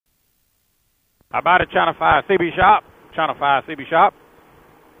How about it, Channel 5 CB Shop? Channel 5 CB Shop.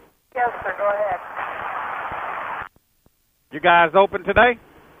 Yes, sir. Go ahead. You guys open today?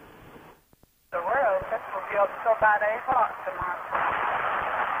 The world. This will be open till about 8 o'clock tomorrow.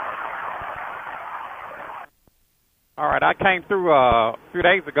 All right, I came through a few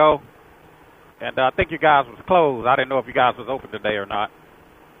days ago, and I think you guys was closed. I didn't know if you guys was open today or not.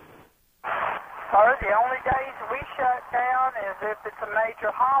 Sir, the only days we shut down is if it's a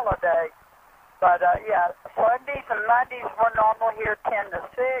major holiday. But, yeah, Sundays and Mondays we're normal here 10 to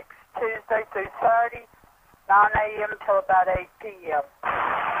 6, Tuesday through Saturday, 9 a.m. till about 8 p.m.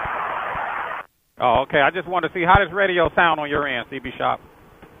 Oh, okay. I just wanted to see how does radio sound on your end, CB Shop.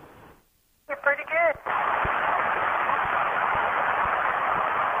 You're pretty good.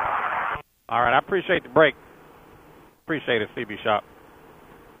 All right, I appreciate the break. Appreciate it, CB Shop.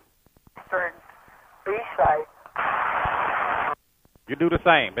 Be safe. You do the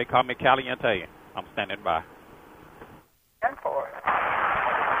same. They call me Caliente. I'm standing by. And for it.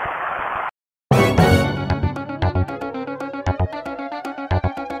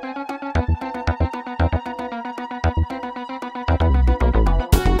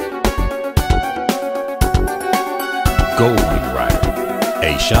 Goldwing Rider,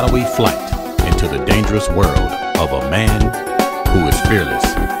 a shadowy flight into the dangerous world of a man who is fearless.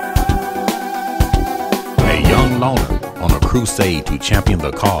 A young loner on a crusade to champion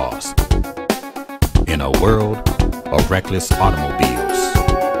the cause in a world of reckless automobiles.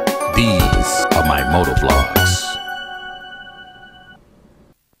 These are my motovlogs.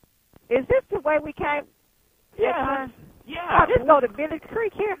 Is this the way we came? Yeah. Yeah. Oh, this go to Village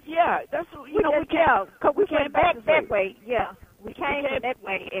Creek here? Yeah, that's we came back that way. Yeah, we came from that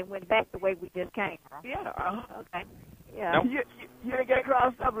way and went back the way we just came from. Yeah. Okay. Yeah. Nope. You didn't get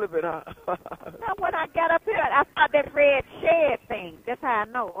crossed up a little bit, huh? Now, when I got up here, I saw that red shed thing. That's how I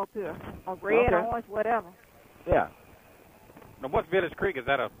know up here. Or red, Okay. orange, whatever. Yeah. Now, what's Village Creek? Is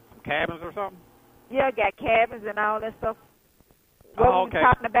that some cabins or something? Yeah, got cabins and all that stuff. Oh, What we okay.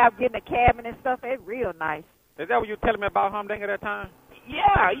 was talking about getting a cabin and stuff, it's real nice. Is that what you were telling me about Humdinger that time?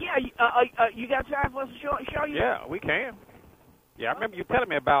 Yeah. You got time for us to show you? Yeah, we can. Yeah, I remember you telling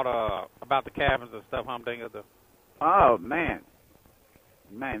me about the cabins and stuff, Humdinger. Oh, man,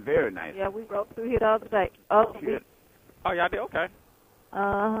 very nice. Yeah, we rode through here the other day. Week. Oh, y'all did? Okay.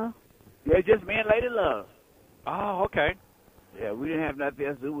 Uh-huh. Yeah, just me and Lady Love. Oh, okay. Yeah, we didn't have nothing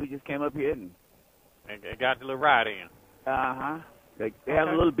else to do. We just came up here and got the little ride in. They have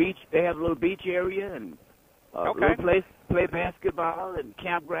a little beach. They have a little beach area and little place play basketball and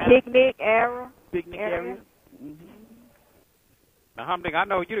campground. Picnic area. Mm-hmm. Now, Humdinger, I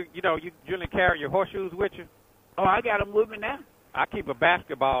know you generally carry your horseshoes with you. Oh, I got them with me now. I keep a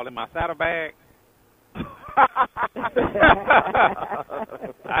basketball in my saddlebag.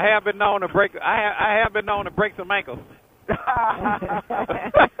 I have been known to break. I have been known to break some ankles.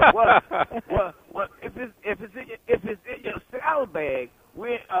 well, if it's in your saddlebag,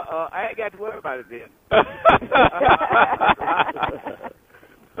 I ain't got to worry about it then.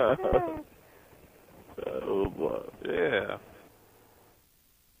 Oh boy. Yeah.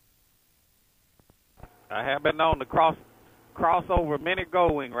 I have been known to cross over many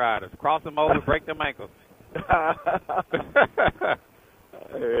Goldwing riders. Cross them over, break them ankles. I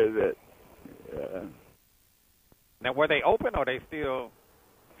heard that. Yeah. Now, were they open or they still?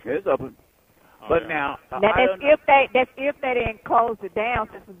 It's open. Oh, but yeah. now, that's if they didn't close it down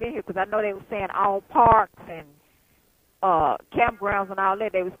since we've been here, because I know they were saying all parks and campgrounds and all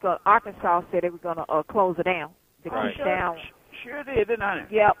that. Arkansas said they were going to close it down. They Right. closed down. Sure did, didn't I?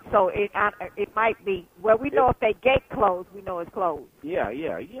 Yep. So it might be. Well, we know if they gate closed, we know it's closed. Yeah. I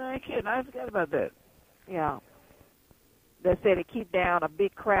ain't kidding. I forgot about that. Yeah. They said to keep down a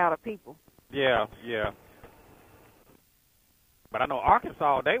big crowd of people. Yeah. But I know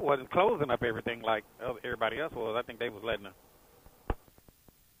Arkansas, they wasn't closing up everything like everybody else was. I think they was letting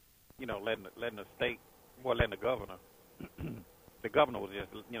the state, letting the governor. The governor was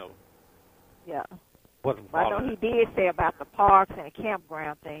just, Yeah. wasn't I following. know he did say about the parks and the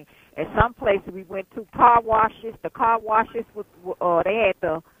campground thing. At some places we went to car washes. The car washes they had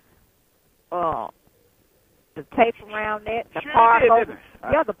the tape around that. The Sure park did, over, didn't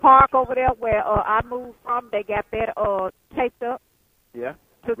yeah, the park over there where I moved from, they got that taped up. Yeah.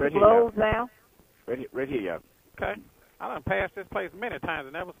 Took Right the here, gloves down. Right here, yeah. Okay. I done passed this place many times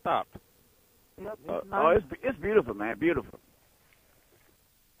and never stopped. Yep, it's nice. It's beautiful, man. Beautiful.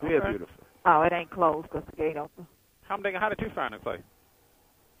 Real Okay. beautiful. Oh, it ain't closed because the gate open. How did you find this place?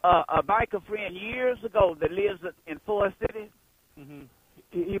 A biker friend years ago that lives in Forest City. Mm-hmm.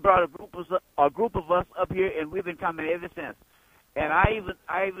 He brought a group of us up here, and we've been coming ever since. And I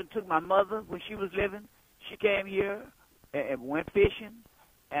even took my mother when she was living. She came here and went fishing,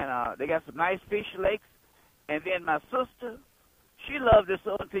 and they got some nice fish lakes. And then my sister, she loved this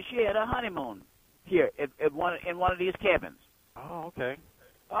one because she had a honeymoon here in one of these cabins. Oh, okay.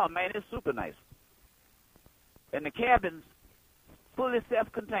 Oh man, it's super nice. And the cabin's fully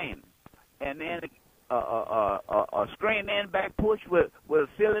self-contained, and then a screen-in back porch with a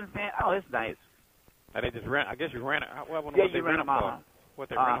ceiling fan. Oh, it's nice. And they just rent. I guess you rent it. Well, Yeah, what you rent them. What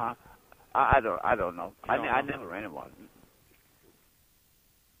they rent? I don't know. I know. never rented one.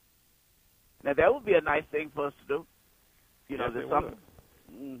 Now that would be a nice thing for us to do. You know, Yes, there's it something.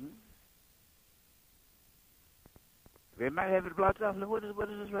 Mm-hmm. They might have it blocked off. Look, what is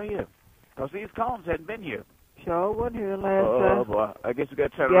this right here? Because these cones hadn't been here. Sure wasn't here last Oh time. boy, I guess we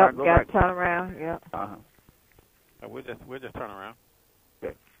got to turn around. Yep, Go got back. to turn around. Yep. We'll just turn around.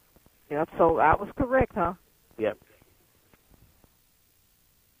 Okay. Yep. So I was correct, huh? Yep.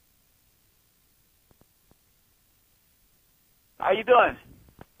 How you doing?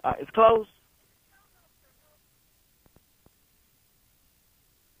 It's closed.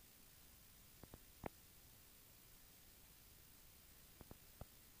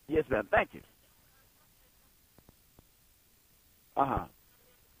 Yes, ma'am. Thank you. Well,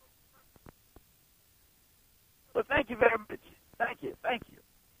 thank you very much. Thank you.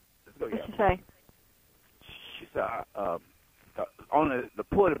 Let's go. What you say? She said, only the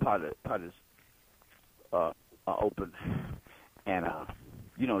porta potties are open, and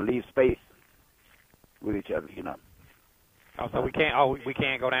leave space with each other. Oh, so we can't. Oh, we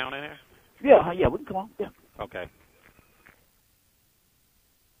can't go down in there. Yeah, we can come on. Yeah. Okay.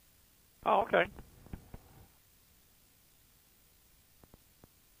 Oh, okay.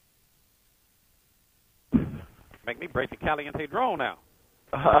 Make me break the Caliente drone now.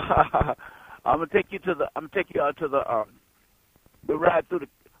 I'm gonna take you out to we'll ride through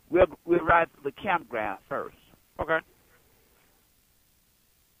the campground first. Okay.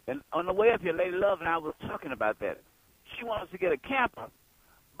 And on the way up here, Lady Love and I was talking about that. She wants to get a camper,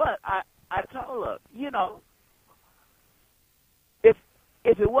 but I told her,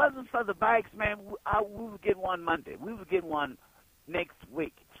 if it wasn't for the bikes, man, we would get one Monday. We would get one next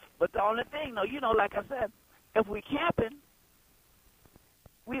week. But the only thing, though, like I said, if we camping,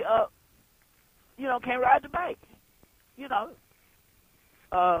 we can't ride the bike.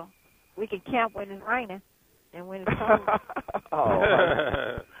 We can camp when it's raining and when it's cold. Oh,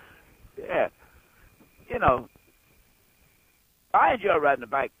 yeah. I enjoy riding the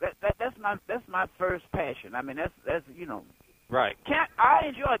bike. That's my first passion. I mean, that's Right. I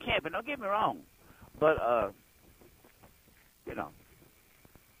enjoy camping. Don't get me wrong, but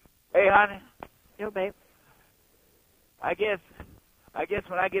Hey, honey. Yo, babe. I guess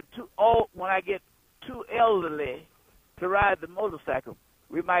when I get too elderly to ride the motorcycle,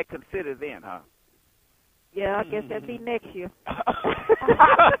 we might consider then, huh? Yeah, I guess that'd be next year.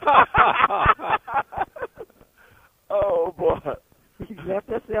 Oh boy. You left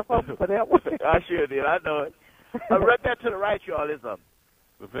yourself open for that one. I sure did. I know it. Right there to the right, y'all, is the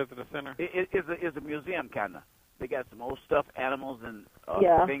visitor center. It's a museum kind of. They got some old stuffed animals and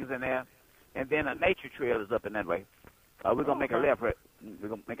things in there, and then a nature trail is up in that way. We're gonna make a left right. We're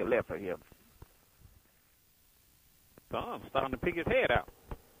gonna make a left right here. Sun's starting to pick his head out.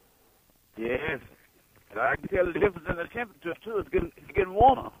 Yes. I can tell the difference in the temperature too. It's getting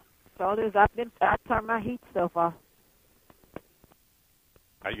warmer. So it is. I turned my heat stuff off.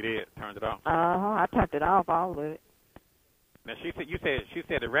 Oh, you did? Turned it off? I turned it off all of it. Now she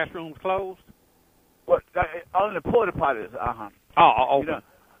said the restroom's closed. What? Only the porta potties. Oh, open.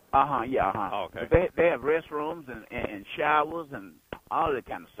 Yeah. Oh, okay. They have restrooms and showers and all that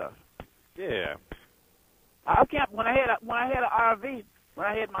kind of stuff. Yeah. I camped when I had an RV. When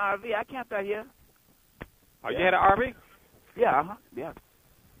I had my RV, I camped out here. Oh, you had an RV? Yeah.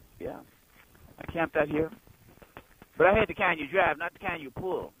 Yeah. I camped out here, but I had the kind you drive, not the kind you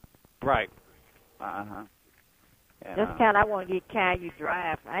pull. Right. And, This kind I want to get kind you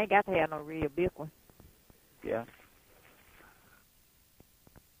drive. I ain't got to have no real big one. Yeah.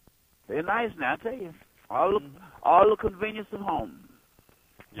 They're nice now, I tell you. All the convenience of home.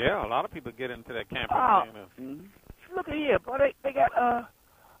 Yeah, a lot of people get into that camping. Look at here, boy. They got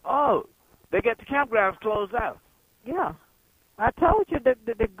they got the campgrounds closed out. Yeah, I told you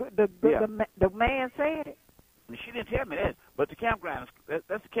the man said it. She didn't tell me that, but the campground that's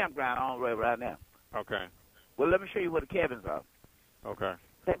the campground on the way right now. Okay. Well, let me show you where the cabins are. Okay.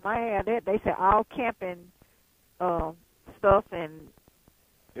 They might have that. They said all camping stuff and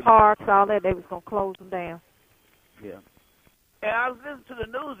parks, all that, they was gonna close them down. Yeah. And I was listening to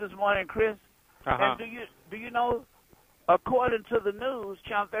the news this morning, Chris. Uh-huh. And do you know according to the news,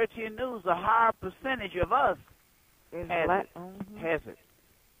 Channel 13 News, a higher percentage of us has it.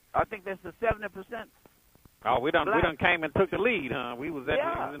 I think that's the 70%. Oh, we done came and took the lead, huh? We was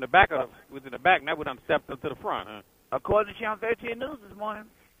in the back now we done stepped up to the front, huh? According to Channel 13 News this morning.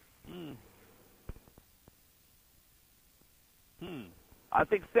 I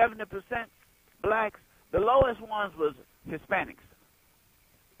think 70% blacks. The lowest ones was Hispanics.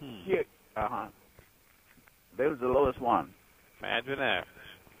 Here, they was the lowest one. Imagine that.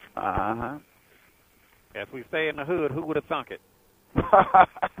 As we say in the hood, who would have thunk it?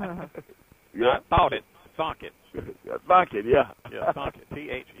 Yeah. I thought it. Thunk it. Thunk it, yeah. Yeah, thunk it.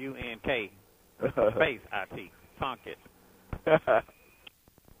 THUNK. Space IT. Thunk it.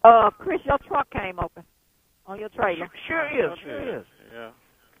 Chris, your truck came open on your trailer. Sure is. Yeah.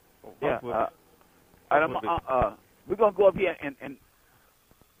 We're gonna go up here and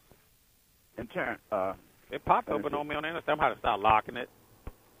turn. It popped open on me on the internet. Somehow to start locking it.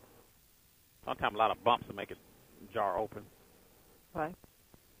 Sometimes a lot of bumps to make it jar open. Right.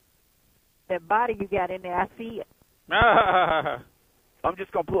 That body you got in there, I see it. I'm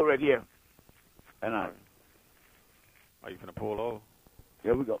just gonna pull right here. And are you gonna pull over?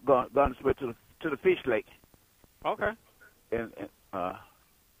 Yeah, we're going to switch to the fish lake. Okay. And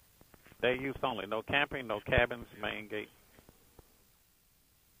day use only. No camping, no cabins, main gate.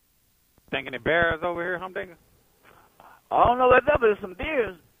 Think any bears over here, Humdinger? I don't know about that, but there's some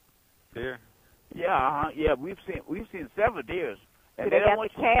deers. Deer? Yeah, yeah. We've seen several deers. And they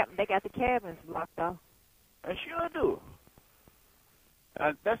got the cabins blocked off. I sure do.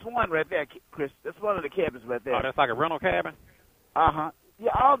 That's one right there, Chris. That's one of the cabins right there. Oh, that's like a rental cabin? Yeah,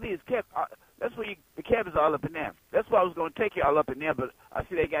 all these cabins. That's where the cabins are all up in there. That's why I was going to take you all up in there, but I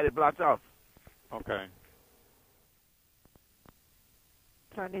see they got it blocked off. Okay.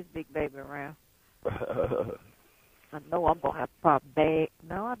 Turn this big baby around. I know I'm going to have to pop bag.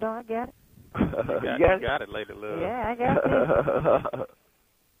 No, I don't. I got it. You got it, Lady Love. Yeah, I got it.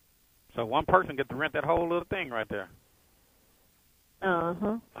 So one person gets to rent that whole little thing right there.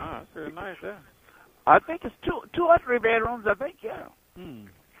 Oh, that's really nice, yeah. I think it's two or three bedrooms, I think, yeah. And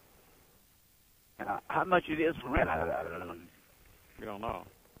how much it is for rent, I don't know. You don't know.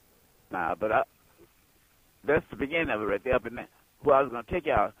 Nah, but that's the beginning of it right there up in there. Where I was going to take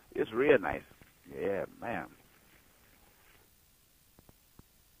you out, it's real nice. Yeah, man.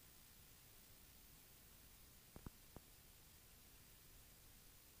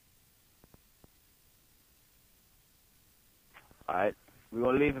 All right, we're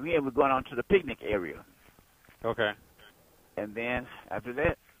going to leave him here. We're going on to the picnic area. Okay. And then, after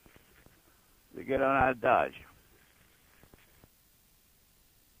that, we get on out of Dodge.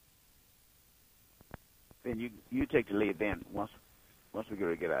 Then you take the lead then, once we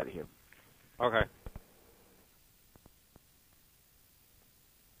get out of here. Okay.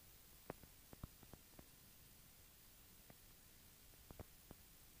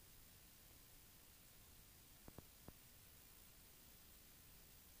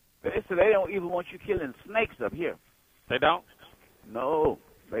 So they don't even want you killing snakes up here. They don't? No.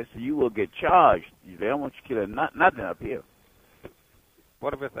 They say you will get charged. They don't want you killing nothing up here.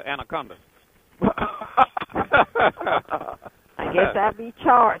 What if it's an anaconda? I guess I'll be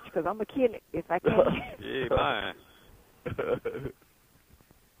charged because I'm going to kill it if I can. Yeah, man.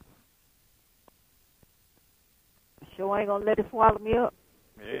 Sure ain't going to let it swallow me up.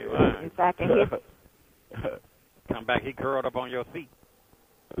 Yeah, man. If I can hit it. Come back, he curled up on your seat.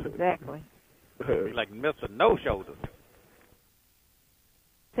 Exactly. Be like Mr. No Shoulders.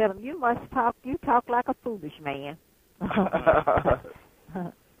 Tell him, you talk like a foolish man. Be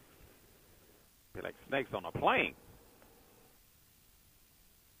like snakes on a plane.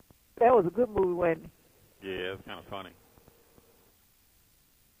 That was a good movie, wasn't it? Yeah, it's kind of funny.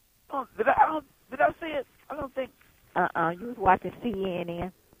 Oh, did I see it? I don't think. You was watching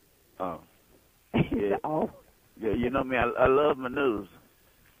CNN. Oh. Yeah. Yeah, you know me. I love my news.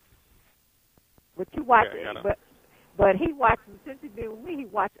 But you watch it. But he watched, since he been with me, he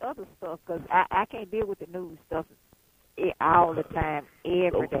watched other stuff because I can't deal with the news stuff all the time,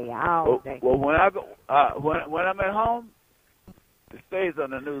 every day, all day. Well, when I go, when I'm at home, it stays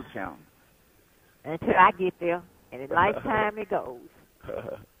on the news channel. Until I get there, and at nighttime it goes.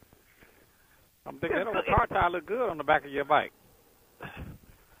 I'm thinking that old car tire look good on the back of your bike.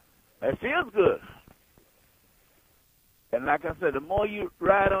 It feels good. And like I said, the more you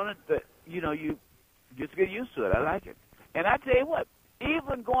ride on it, you just get used to it. I like it. And I tell you what,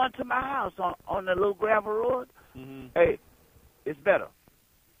 even going to my house on the little gravel road, hey, it's better.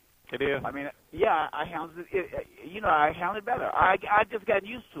 It is? I mean, yeah, I handled it. I handled it better. I just got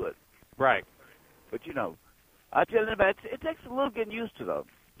used to it. Right. But, I tell anybody, it takes a little getting used to, though.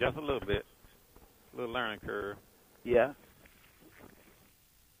 Just a little bit. A little learning curve. Yeah.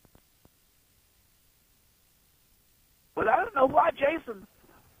 But I don't know why Jason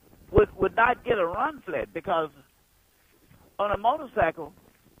would not get a run flat, because on a motorcycle,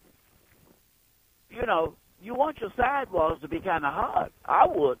 you know, you want your sidewalls to be kind of hard. I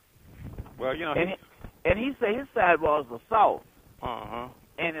would. Well, you know. And he said his sidewalls are soft. Uh-huh.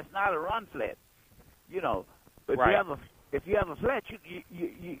 And it's not a run flat. You know, but right. if you have a flat, you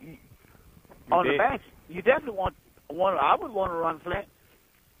on the back, you definitely want. I would want to run flat.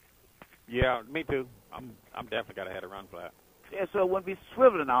 Yeah, me too. I'm definitely gotta have a run flat. Yeah, so it wouldn't be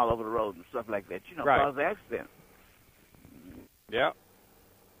swiveling all over the road and stuff like that. You know, right. cause accident. Yeah,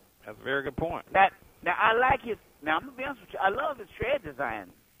 that's a very good point. Now I like his. Now I'm gonna be honest with you. I love his tread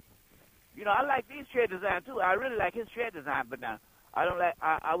design. You know, I like these tread design too. I really like his tread design, but now I don't like.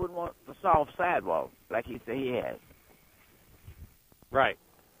 I wouldn't want the soft sidewalk like he said he has. Right.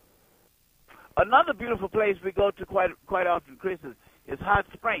 Another beautiful place we go to quite often, Chris, is Hot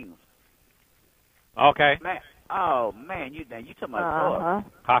Springs. Okay. Man, oh man, you talking about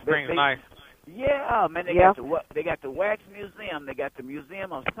Hot Springs is nice. Yeah, man, they got the Wax Museum, they got the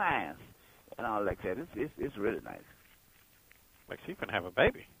Museum of Science, and all like that. It's really nice. Like she can have a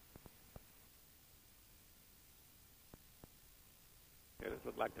baby. Yeah, this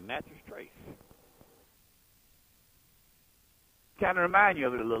looks like the natural trace. Kind of remind you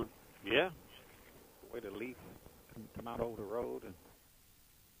of it a little. Yeah. The way the leaves come out over the road and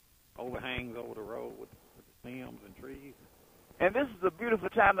overhangs over the road with the stems and trees. And this is a beautiful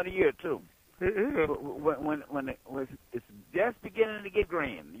time of the year too. When it's just beginning to get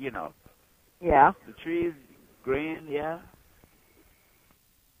green, you know. Yeah. The trees green, yeah.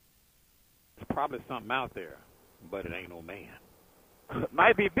 There's probably something out there, but it ain't no man.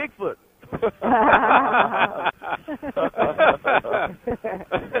 Might be Bigfoot. I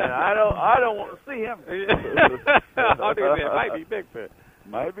don't want to see him. It might be Bigfoot.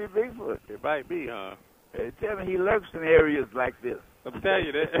 Might be Bigfoot. It might be, huh? They tell me he lurks in areas like this. I'm telling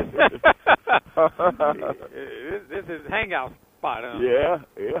you that. This is his hangout spot, huh? Yeah.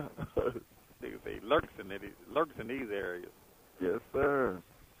 He lurks in these areas. Yes, sir.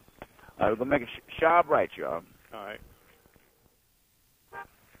 All right, we're gonna make a sharp right, y'all. All right.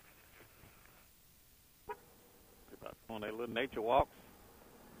 On their little nature walks.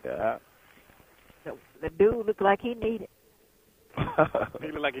 Yeah. The dude looked like he needed. He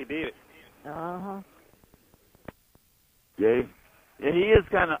looked like he did it. Uh-huh. Yeah, he is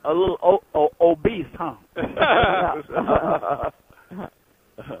kind of a little obese, huh?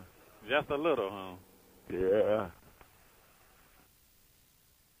 Just a little, huh? Yeah.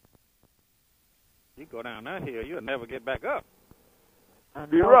 You go down that hill, you'll never get back up.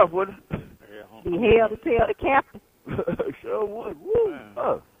 Be rough, wouldn't it? Yeah, be hell to tell the captain. Sure would. Woo.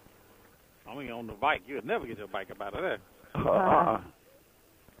 I mean, on the bike, you'll never get your bike up out of there.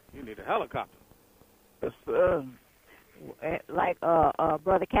 You need a helicopter. Yes, sir. Like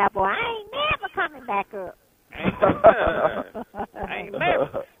Brother Capo, I ain't never coming back up. Ain't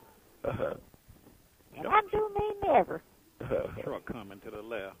never. And I do mean never. Truck coming to the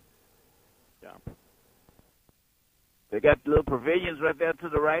left. Yeah. They got little pavilions right there to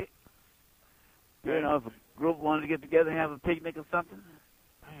the right. You know, if a group wanted to get together and have a picnic or something.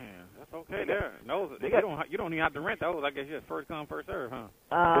 Man, that's okay there. No, you don't even have to rent those. I guess you just first come, first serve, huh?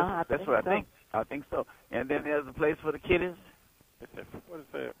 That's what I think. I think so. And then there's a place for the kiddies. What is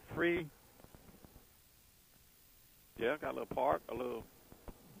that? Free? Yeah, got a little park, a little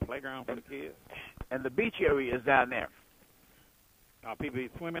playground for the kids. And the beach area is down there. People be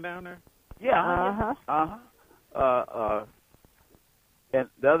swimming down there? Yeah. And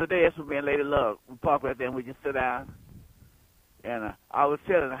the other day, that's what me and Lady Love, we parked right there and we just sit down. And I was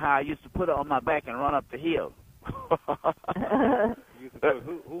telling her how I used to put her on my back and run up the hill. You used to put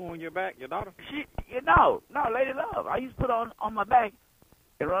who on your back? Your daughter? No, Lady Love. I used to put her on my back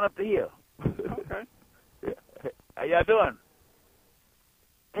and run up the hill. Okay. Yeah. How y'all doing?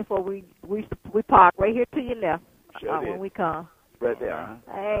 And so we park right here to your left Sure when we come. Right there.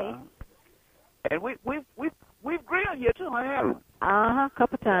 Huh? Hey. And we've grilled here too, haven't we?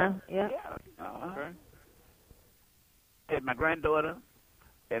 Couple times. Yeah. Okay. And my granddaughter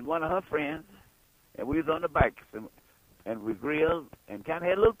and one of her friends, and we was on the bikes and we grilled and kind of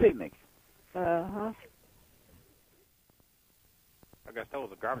had a little picnic. I guess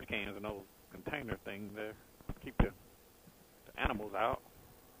those are garbage cans and those container things there. Keep the animals out.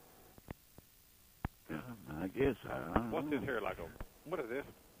 I guess. What's this here like what is this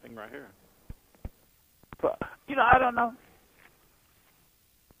thing right here? I don't know.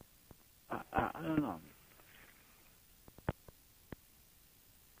 I don't know.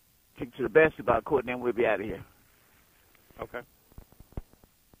 to the basketball court, and then we'll be out of here. Okay.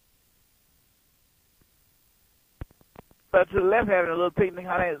 But to the left, having a little picnic.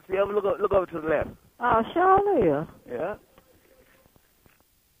 Honey, see over, look over to the left. Oh, sure is. Yeah.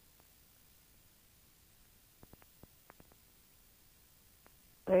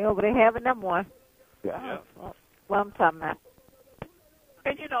 They over there having them one. Yeah. What I'm talking about.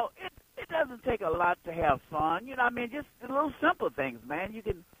 And you know, it doesn't take a lot to have fun. You know, what I mean, just the little simple things, man. You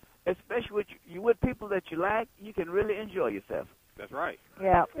can, especially with you with people that you like, you can really enjoy yourself. That's right.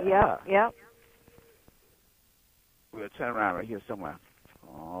 Yeah. We'll turn around right here somewhere.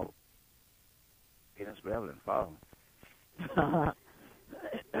 Oh, it's Beverly falling.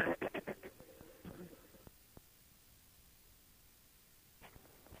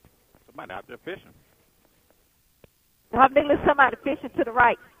 Somebody out there fishing. I think there's somebody fishing to the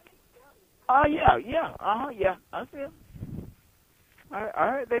right. Oh yeah. Yeah. I see 'em. I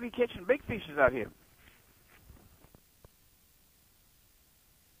heard they be catching big fishes out here.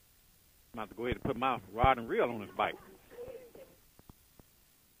 I'm about to go ahead and put my rod and reel on this bike.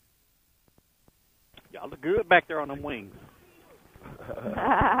 Y'all look good back there on them wings.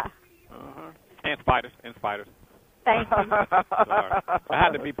 And spiders. Thank you. Sorry. I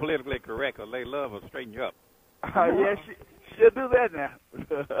had to be politically correct, because they love to straighten you up. Yeah, she'll do that now.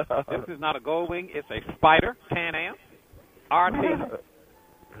 This is not a Goldwing. It's a spider, Can-Am, RT.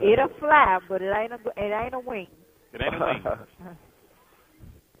 It'll fly, but it ain't a wing. It ain't a wing.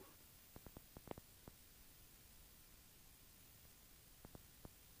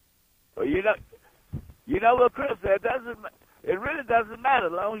 Well, you know what Chris said? It really doesn't matter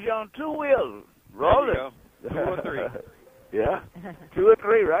as long as you're on two wheels. Roll There it. you go. 2 or 3. Yeah, 2 or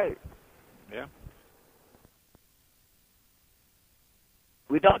 3, right? Yeah.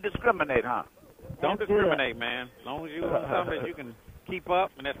 We don't discriminate, huh? Don't That's discriminate, man. As long as you do something that you can keep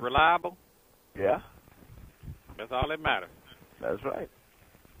up and that's reliable, Yeah, that's all that matters. that's right.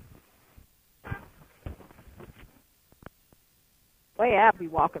 Well, I'll be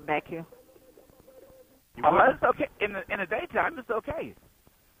walking back here. You Oh, would? it's okay. In the daytime, it's okay.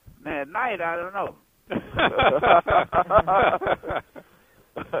 Man, at night, I don't know.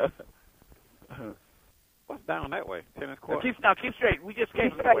 What's down that way? Tennis court? Keep straight. We just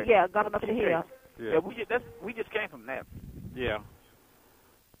came from that way. Right, yeah, going up the hill. Yeah, we just came from that. Yeah.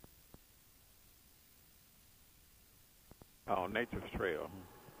 Oh, Nature's Trail.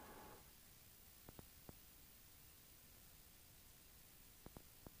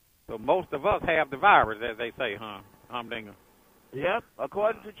 So most of us have the virus, as they say, huh? Humdinger. Yep,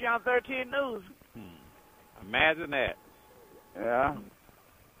 according to Channel 13 News. Imagine that. Yeah.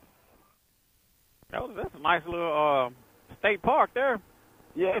 That's a nice little state park there.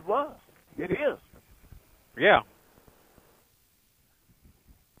 Yeah, it was. It is. Yeah.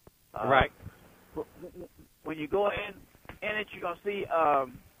 Right. When you go in it, you're going to see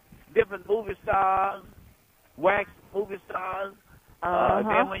different movie stars, wax movie stars.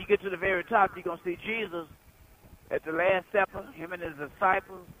 Then when you get to the very top, you're going to see Jesus at the Last Supper, him and his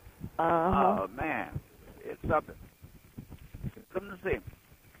disciples. Oh, man. It's something. It's something to see.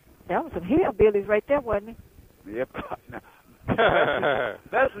 That was some hillbillies right there, wasn't it? Yep.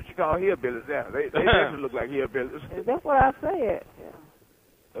 That's what you call hillbillies there. They definitely look like hillbillies. That's what I said.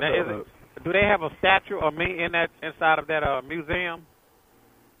 Yeah. Now, do they have a statue of me inside of that museum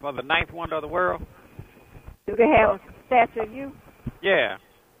for the 9th wonder of the world? Do they have a statue of you? Yeah.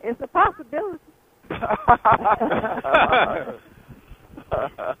 It's a possibility.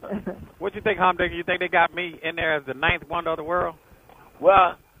 What you think, Humdinger? You think they got me in there as the 9th wonder of the world?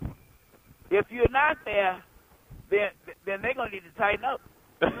 Well, if you're not there, then they're going to need to tighten up.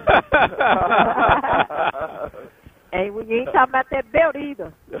 Hey, well, you ain't talking about that belt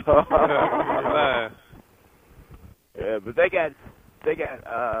either. Yeah, but they got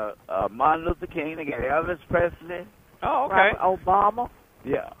Martin Luther King. They got Elvis Presley. Oh, okay. Obama.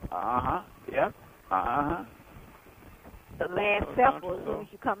 Yeah. Yep. The Last Supper as soon as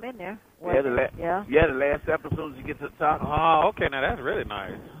you come in there. Yeah, the Last Supper as soon as you get to the top. Oh, okay. Now that's really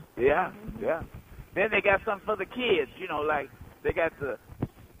nice. Yeah. Then they got something for the kids. You know, like they got the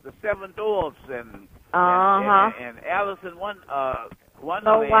 7 Dwarfs and Alice in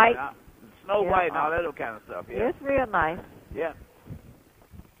Wonderland, White. Snow White, and all that other kind of stuff. Yeah. It's real nice. Yeah.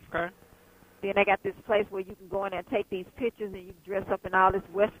 Okay. Then they got this place where you can go in there and take these pictures, and you can dress up in all this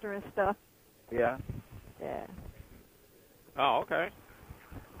Western stuff. Yeah. Yeah. Oh, okay.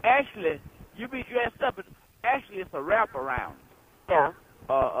 Actually, you be dressed up. Actually, it's a wraparound. Yeah.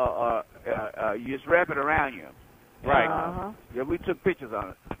 You just wrap it around you. Right. Yeah, we took pictures on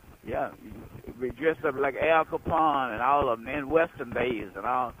it. Yeah, we dressed up like Al Capone and all of them in Western days and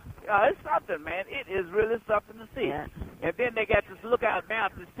all. it's something, man. It is really something to see. Yeah. And then they got this lookout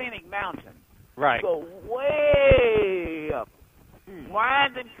mountain, scenic mountain. Right. Go way up.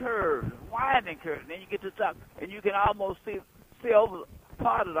 Winding curves. Then you get to the top, and you can almost see over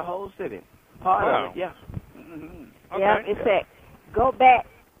part of the whole city. Part of it, yeah. Mm-hmm. Okay. Yeah, it said go back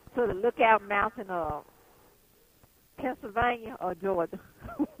to the Lookout Mountain of Pennsylvania or Georgia.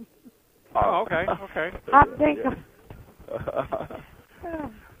 Oh, okay. I'm thinking.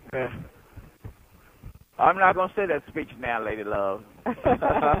 I'm not going to say that speech now, Lady Love.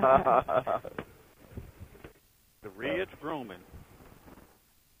 The Ridge grooming.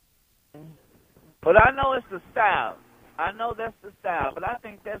 But I know it's the style. I know that's the style, but I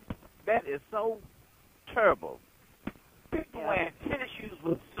think that is so terrible. People wearing tennis shoes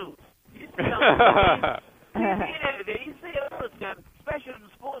with suits. You see you see it all the time, especially in the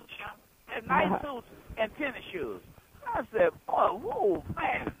sports shop, and nice suits and tennis shoes. I said, boy, whoa,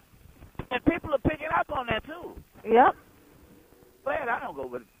 man. And people are picking up on that, too. Yep. Glad I don't go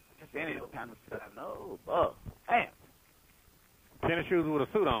with just any kind of stuff. No, oh, damn. Tennis shoes with a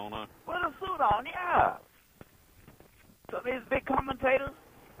suit on, huh? With a suit on, yeah. So these big commentators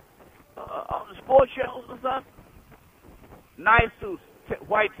on the sports shows and stuff, nice suits,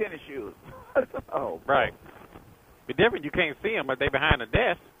 white tennis shoes. Oh, right. Be different. You can't see them, but they behind the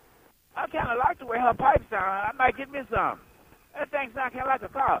desk. I kind of like the way her pipes sound. I might get me some. That thing sounds kind of like a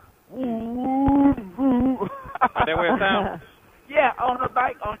car. That way it sounds? Yeah, on her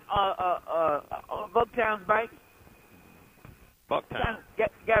bike, on Bucktown's bike. Bucktown.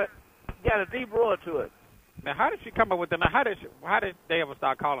 Got a deep roar to it. Now, how did she come up with the name? How did they ever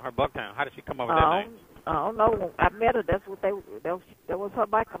start calling her Bucktown? How did she come up with that name? I don't know. I met her. That was her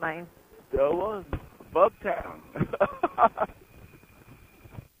biker name. That was Bucktown.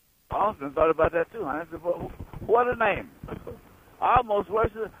 Austin thought about that too, huh? I said, well, what a name. Almost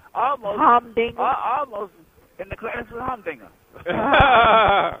worse than Humdinger. Almost in the class with Humdinger.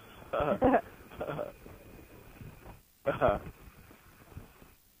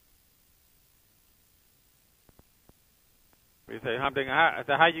 We say Humdinger. I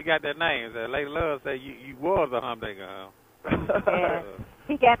said, how you got that name? I said, Lady Love said you was a Humdinger. Yeah.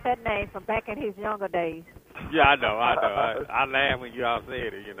 He got that name from back in his younger days. Yeah, I know. I laugh when you all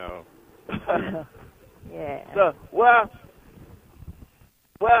said it, you know. Yeah. So, well,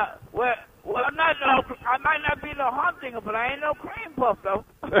 I might not be no Humdinger, but I ain't no cream puff though.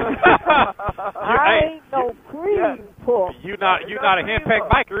 I ain't no cream puff. You not a henpecked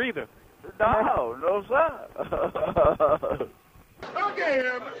biker either. No, sir. Okay,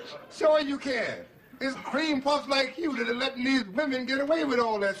 sure you can. It's cream puffs like you that are letting these women get away with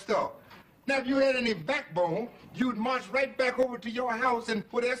all that stuff. Now, if you had any backbone, you'd march right back over to your house and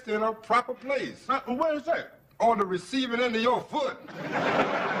put Esther in her proper place. Where is that? On the receiving end of your foot.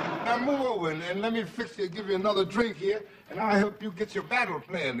 Now, move over and let me give you another drink here, and I'll help you get your battle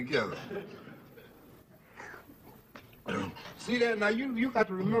plan together. See that? Now, you got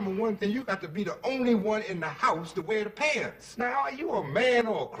to remember one thing. You got to be the only one in the house to wear the pants. Now, are you a man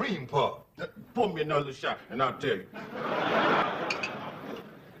or a cream puff? Pour me another shot, and I'll tell you.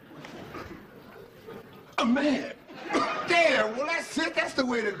 A man. There, well, that's it. That's the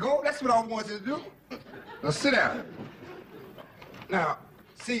way to go. That's what I want you to do. Now, sit down. Now,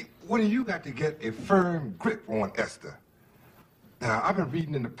 see, Woody, you got to get a firm grip on Esther. Now, I've been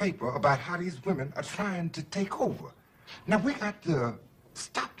reading in the paper about how these women are trying to take over. Now, we got to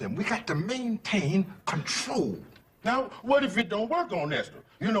stop them. We got to maintain control. Now, what if it don't work on Esther?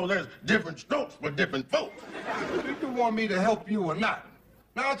 You know, there's different strokes for different folks. Do you want me to help you or not?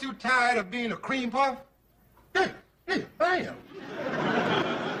 Now, aren't you tired of being a cream puff? Yeah, I am.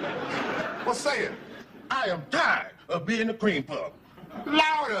 Well, say it. I am tired of being a cream puff.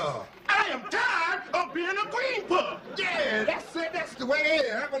 Louder. I am tired of being a cream puff. Yeah, that's it. That's the way it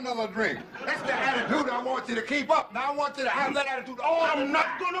is. Have another drink. That's the attitude I want you to keep up. Now, I want you to have that attitude all the I'm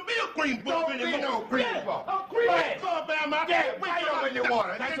not going to be a cream puff Don't anymore. be no cream puff. A cream puff, am I? Yeah, wait till when you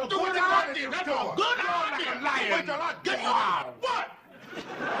want it. That's a Do good what you want idea. to That's do. a good You're idea. like a lion. Wait till I get Wow. What?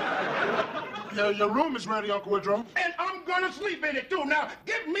 Your room is ready, Uncle Woodrow. And I'm going to sleep in it, too. Now,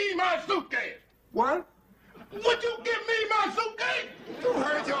 give me my suitcase. What? Would you give me my suitcase? You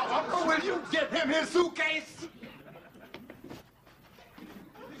heard your uncle. Will you give him his suitcase?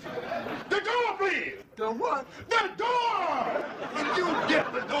 The door, please. The what? The door. Will you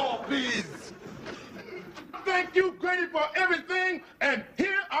get the door, please? Thank you, Grady, for everything, and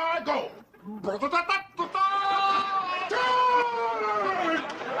here I go.